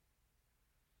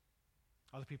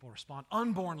 Other people respond,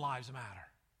 unborn lives matter.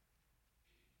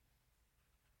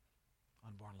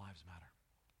 Unborn lives matter.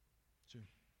 Soon.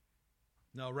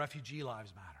 No, refugee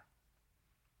lives matter.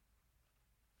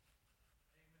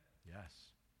 Amen. Yes.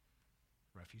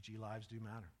 Refugee lives do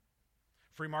matter.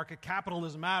 Free market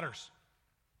capitalism matters.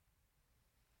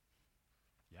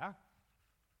 Yeah.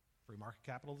 Free market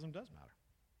capitalism does matter.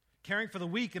 Caring for the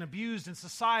weak and abused in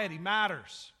society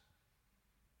matters.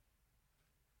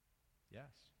 Yes.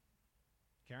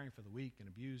 Caring for the weak and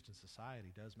abused in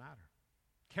society does matter.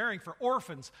 Caring for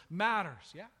orphans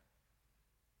matters. Yeah.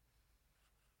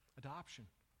 Adoption,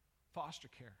 foster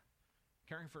care,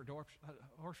 caring for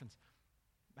orphans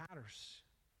matters.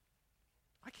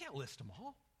 I can't list them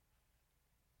all.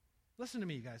 Listen to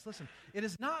me, you guys. Listen. It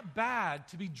is not bad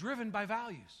to be driven by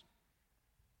values.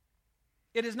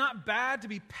 It is not bad to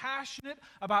be passionate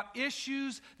about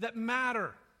issues that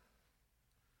matter.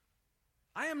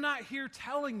 I am not here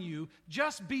telling you,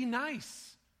 just be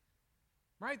nice.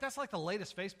 Right? That's like the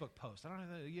latest Facebook post. I don't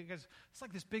know, you guys, it's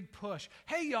like this big push.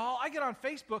 Hey, y'all, I get on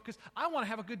Facebook because I want to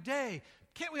have a good day.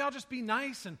 Can't we all just be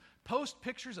nice and post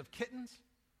pictures of kittens?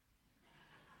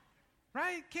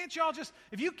 Right? Can't y'all just,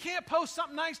 if you can't post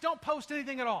something nice, don't post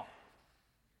anything at all.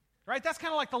 Right? That's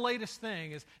kind of like the latest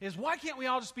thing is why can't we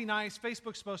all just be nice?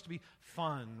 Facebook's supposed to be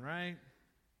fun, right?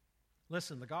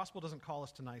 Listen, the gospel doesn't call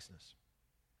us to niceness.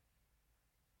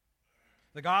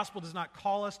 The gospel does not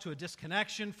call us to a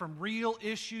disconnection from real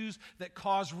issues that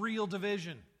cause real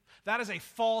division. That is a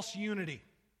false unity.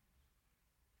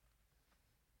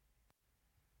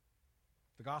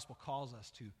 The gospel calls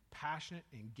us to passionate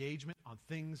engagement on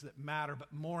things that matter,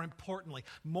 but more importantly,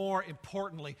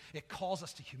 it calls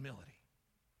us to humility.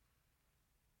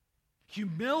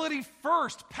 Humility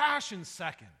first, passion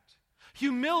second.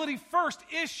 Humility first,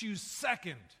 issues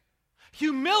second.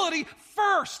 Humility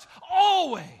first,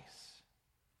 always.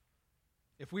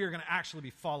 If we are going to actually be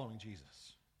following Jesus.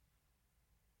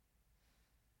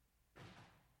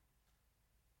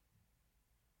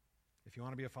 If you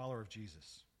want to be a follower of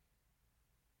Jesus,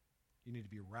 you need to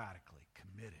be radically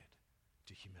committed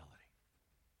to humility.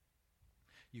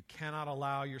 You cannot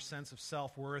allow your sense of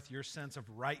self-worth, your sense of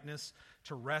rightness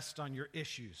to rest on your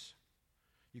issues.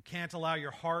 You can't allow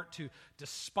your heart to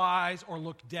despise or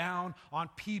look down on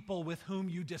people with whom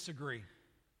you disagree.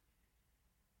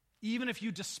 Even if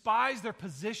you despise their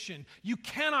position, you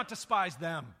cannot despise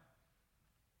them.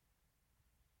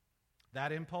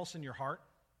 That impulse in your heart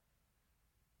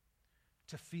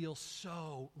to feel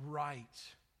so right.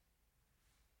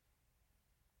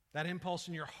 That impulse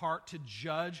in your heart to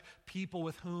judge people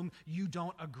with whom you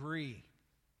don't agree.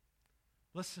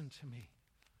 Listen to me.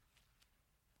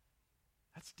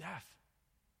 That's death.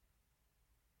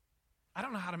 I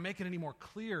don't know how to make it any more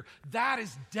clear. That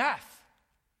is death.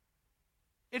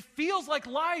 It feels like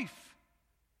life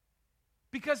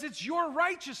because it's your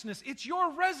righteousness. It's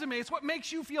your resume. It's what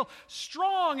makes you feel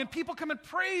strong, and people come and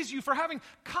praise you for having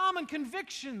common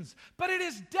convictions. But it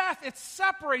is death. It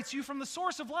separates you from the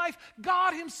source of life,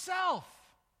 God himself.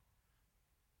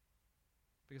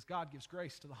 Because God gives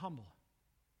grace to the humble,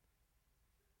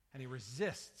 and he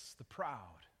resists the proud.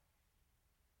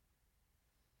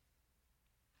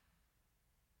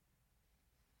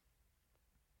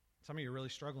 Some of you are really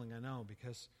struggling, I know,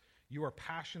 because you are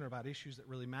passionate about issues that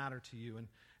really matter to you,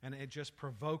 and it just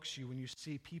provokes you when you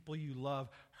see people you love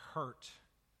hurt.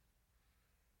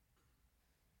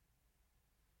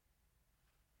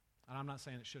 And I'm not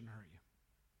saying it shouldn't hurt you.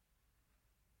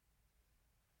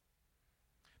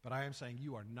 But I am saying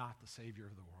you are not the Savior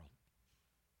of the world.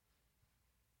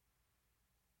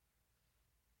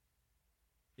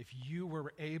 If you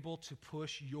were able to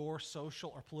push your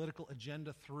social or political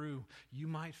agenda through, you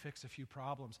might fix a few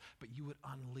problems, but you would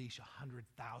unleash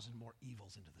 100,000 more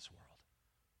evils into this world.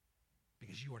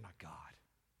 Because you are not God.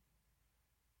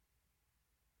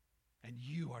 And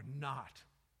you are not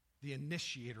the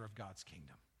initiator of God's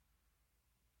kingdom.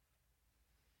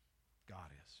 God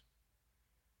is.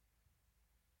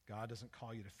 God doesn't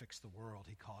call you to fix the world.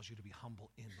 He calls you to be humble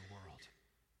in the world.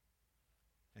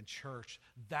 And church,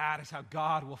 that is how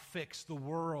God will fix the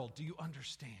world. Do you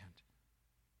understand?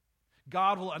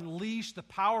 God will unleash the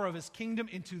power of his kingdom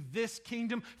into this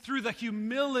kingdom through the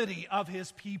humility of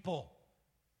his people.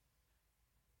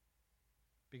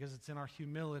 Because it's in our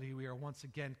humility we are once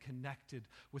again connected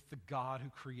with the God who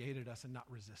created us and not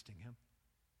resisting him.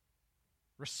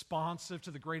 Responsive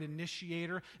to the great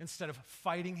initiator instead of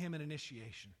fighting him in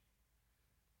initiation.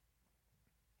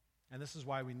 And this is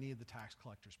why we need the tax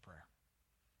collector's prayer.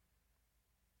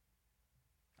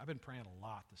 I've been praying a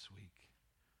lot this week,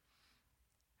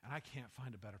 and I can't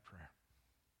find a better prayer.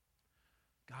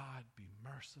 God, be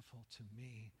merciful to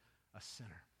me, a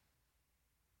sinner.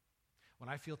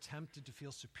 When I feel tempted to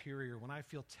feel superior, when I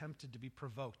feel tempted to be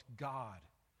provoked, God,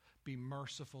 be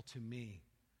merciful to me,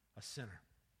 a sinner.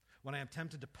 When I am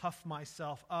tempted to puff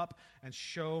myself up and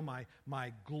show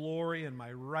my glory and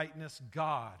my rightness,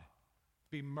 God,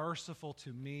 be merciful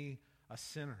to me, a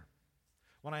sinner.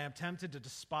 When I am tempted to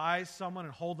despise someone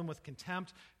and hold them with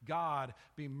contempt, God,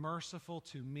 be merciful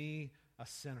to me, a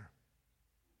sinner.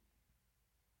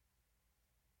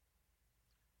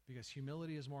 Because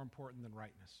humility is more important than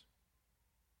rightness.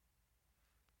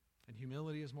 And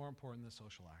humility is more important than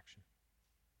social action.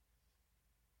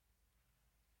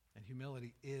 And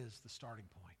humility is the starting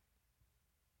point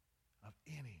of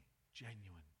any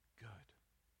genuine good.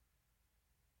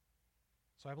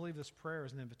 So I believe this prayer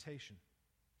is an invitation.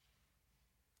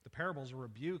 The parable is a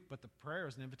rebuke, but the prayer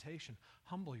is an invitation.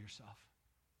 Humble yourself.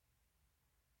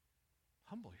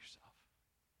 Humble yourself.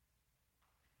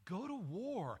 Go to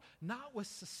war, not with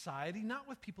society, not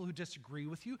with people who disagree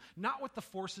with you, not with the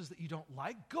forces that you don't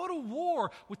like. Go to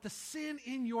war with the sin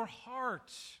in your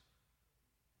heart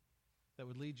that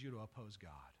would lead you to oppose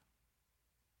God.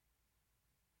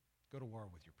 Go to war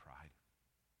with your pride,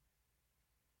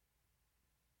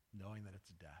 knowing that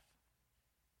it's death.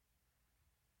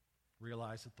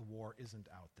 Realize that the war isn't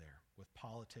out there with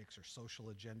politics or social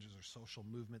agendas or social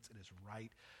movements. It is right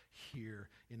here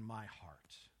in my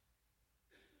heart.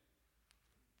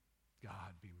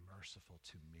 God, be merciful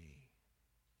to me,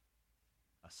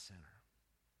 a sinner.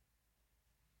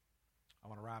 I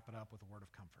want to wrap it up with a word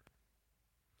of comfort.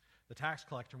 The tax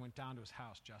collector went down to his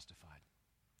house justified.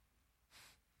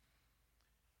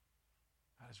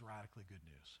 That is radically good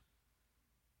news.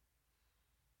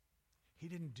 He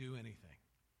didn't do anything.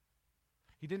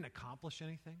 He didn't accomplish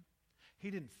anything.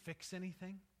 He didn't fix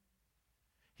anything.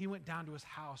 He went down to his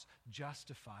house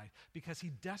justified. Because he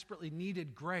desperately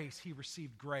needed grace, he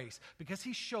received grace. Because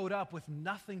he showed up with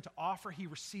nothing to offer, he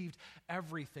received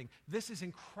everything. This is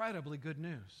incredibly good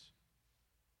news.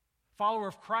 Follower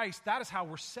of Christ, that is how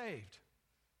we're saved.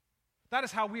 That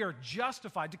is how we are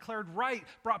justified, declared right,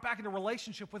 brought back into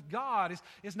relationship with God,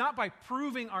 is not by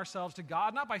proving ourselves to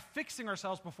God, not by fixing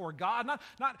ourselves before God,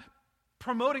 not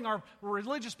promoting our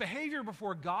religious behavior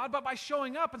before God, but by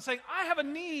showing up and saying, I have a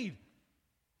need.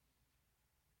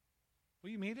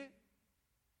 Will you meet it?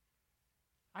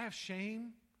 I have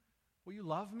shame. Will you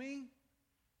love me?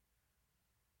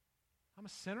 I'm a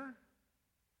sinner.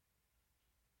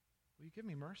 Will you give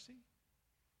me mercy?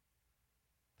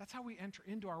 That's how we enter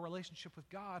into our relationship with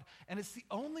God, and it's the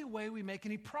only way we make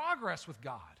any progress with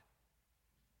God.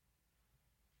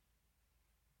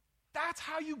 That's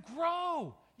how you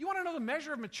grow. You want to know the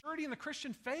measure of maturity in the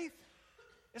Christian faith?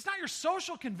 It's not your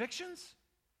social convictions.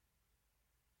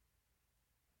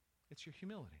 It's your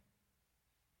humility.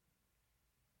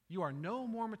 You are no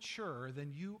more mature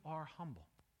than you are humble.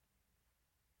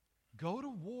 Go to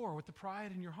war with the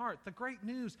pride in your heart. The great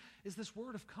news is this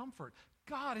word of comfort.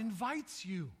 God invites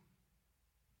you.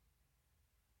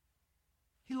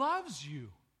 He loves you.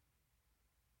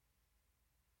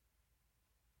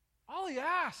 All he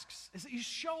asks is that you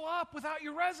show up without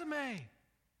your resume,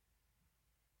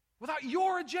 without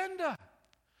your agenda.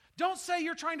 Don't say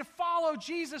you're trying to follow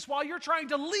Jesus while you're trying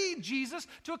to lead Jesus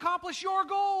to accomplish your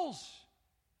goals.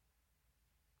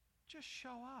 Just show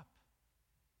up.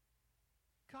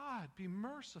 God, be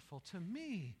merciful to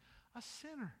me, a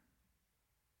sinner.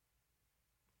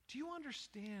 Do you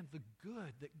understand the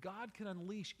good that God can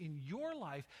unleash in your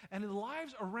life and in the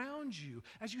lives around you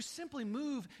as you simply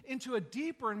move into a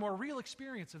deeper and more real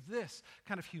experience of this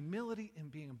kind of humility and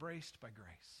being embraced by grace?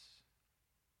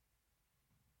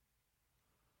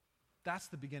 That's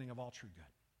the beginning of all true good.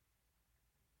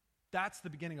 That's the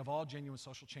beginning of all genuine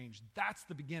social change. That's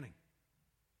the beginning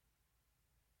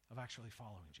of actually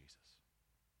following Jesus.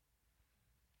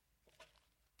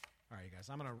 All right, you guys,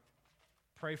 I'm going to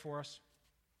pray for us.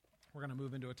 We're going to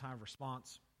move into a time of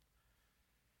response.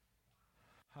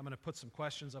 I'm going to put some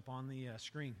questions up on the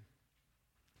screen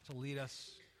to lead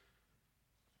us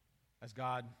as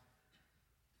God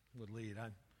would lead.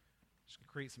 I'm just going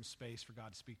to create some space for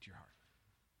God to speak to your heart.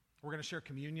 We're going to share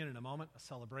communion in a moment, a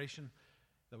celebration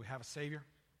that we have a Savior,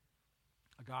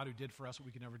 a God who did for us what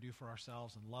we could never do for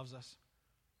ourselves and loves us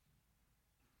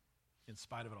in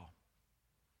spite of it all.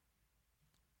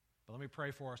 But let me pray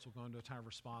for us. We'll go into a time of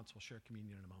response. We'll share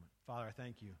communion in a moment. Father, I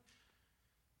thank you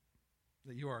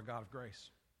that you are a God of grace.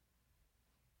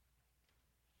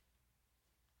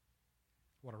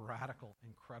 What a radical,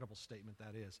 incredible statement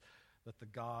that is, that the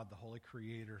God, the Holy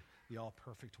Creator, the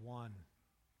all-perfect One,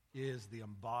 is the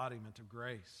embodiment of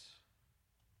grace.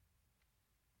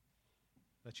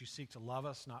 That you seek to love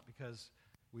us not because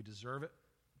we deserve it.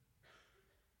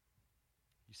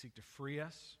 You seek to free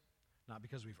us not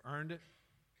because we've earned it.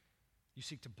 You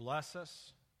seek to bless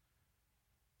us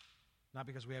not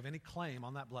because we have any claim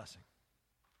on that blessing,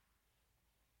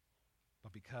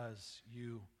 but because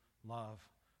you love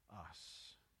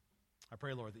us. I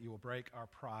pray, Lord, that you will break our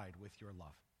pride with your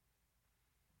love.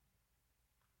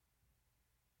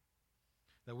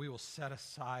 That we will set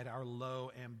aside our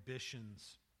low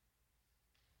ambitions.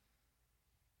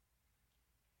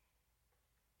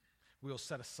 We will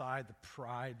set aside the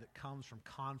pride that comes from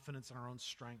confidence in our own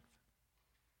strength.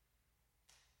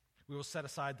 We will set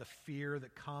aside the fear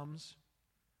that comes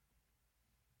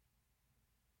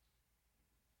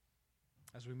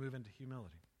as we move into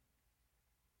humility.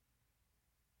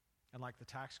 And like the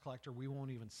tax collector, we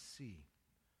won't even see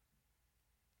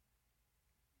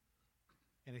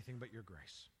anything but your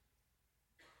grace.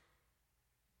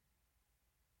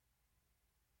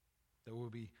 That we'll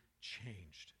be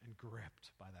changed and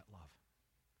gripped by that love.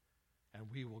 And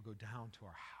we will go down to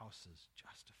our houses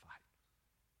justified.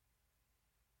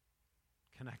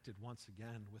 Connected once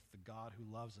again with the God who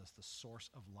loves us, the source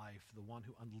of life, the one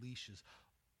who unleashes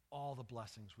all the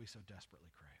blessings we so desperately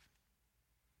crave.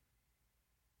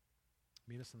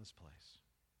 Meet us in this place.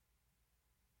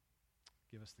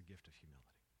 Give us the gift of humility.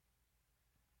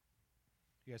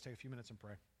 You guys take a few minutes and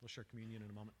pray. We'll share communion in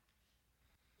a moment.